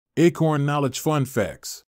Acorn Knowledge Fun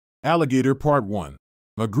Facts. Alligator Part 1.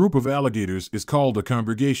 A group of alligators is called a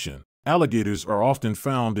congregation. Alligators are often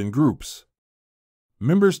found in groups.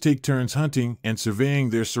 Members take turns hunting and surveying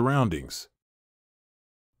their surroundings.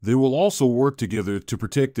 They will also work together to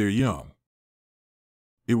protect their young.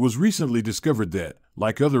 It was recently discovered that,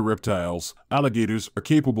 like other reptiles, alligators are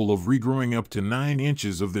capable of regrowing up to 9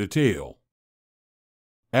 inches of their tail.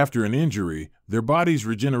 After an injury, their bodies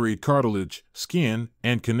regenerate cartilage, skin,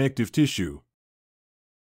 and connective tissue.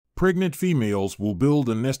 Pregnant females will build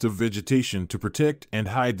a nest of vegetation to protect and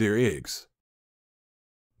hide their eggs.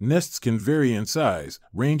 Nests can vary in size,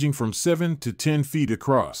 ranging from 7 to 10 feet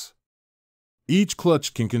across. Each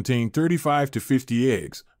clutch can contain 35 to 50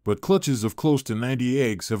 eggs, but clutches of close to 90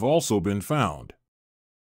 eggs have also been found.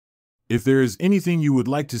 If there is anything you would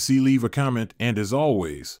like to see, leave a comment, and as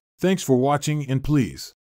always, thanks for watching, and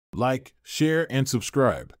please like, share, and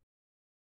subscribe.